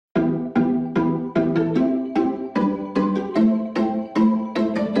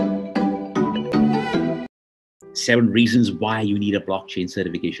7 reasons why you need a blockchain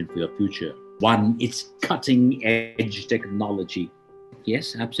certification for your future. 1, it's cutting edge technology.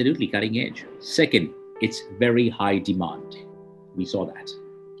 Yes, absolutely cutting edge. 2nd, it's very high demand. We saw that.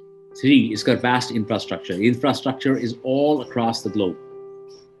 3, it's got vast infrastructure. Infrastructure is all across the globe.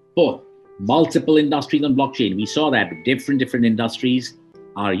 4, multiple industries on blockchain. We saw that different industries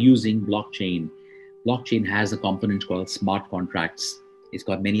are using blockchain. Blockchain has a component called smart contracts. It's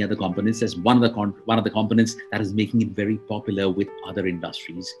got many other components. There's one of the components that is making it very popular with other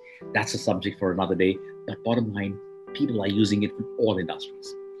industries. That's a subject for another day. But bottom line, people are using it in all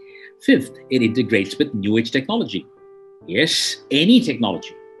industries. 5th, it integrates with new age technology. Yes, any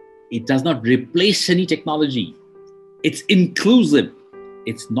technology. It does not replace any technology. It's inclusive.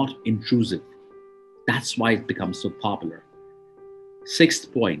 It's not intrusive. That's why it becomes so popular.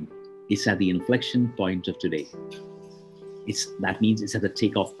 6th point, it's at the inflection point of today. That means it's at the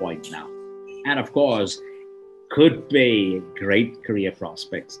takeoff point now. And of course, could pay great career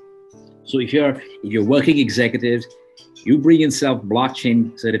prospects. So if you're working executives, you bring in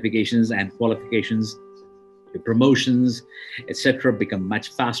blockchain certifications and qualifications, the promotions, etc., become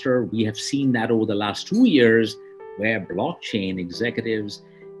much faster. We have seen that over the last 2 years, where blockchain executives,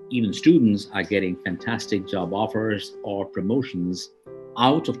 even students, are getting fantastic job offers or promotions,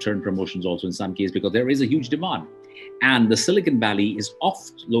 out of turn promotions also in some cases, because there is a huge demand. And the Silicon Valley is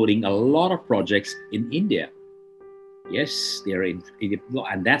offloading a lot of projects in India. Yes,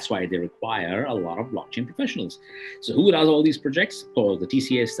 and that's why they require a lot of blockchain professionals. So who does all these projects? Of course, the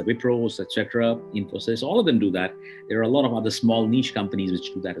TCS, the Wipros, etc., Infosys, all of them do that. There are a lot of other small niche companies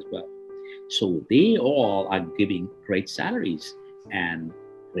which do that as well. So they all are giving great salaries and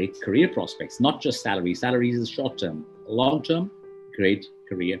great career prospects, not just salaries. Salaries is short term. Long term, great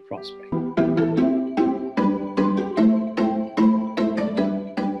career prospect.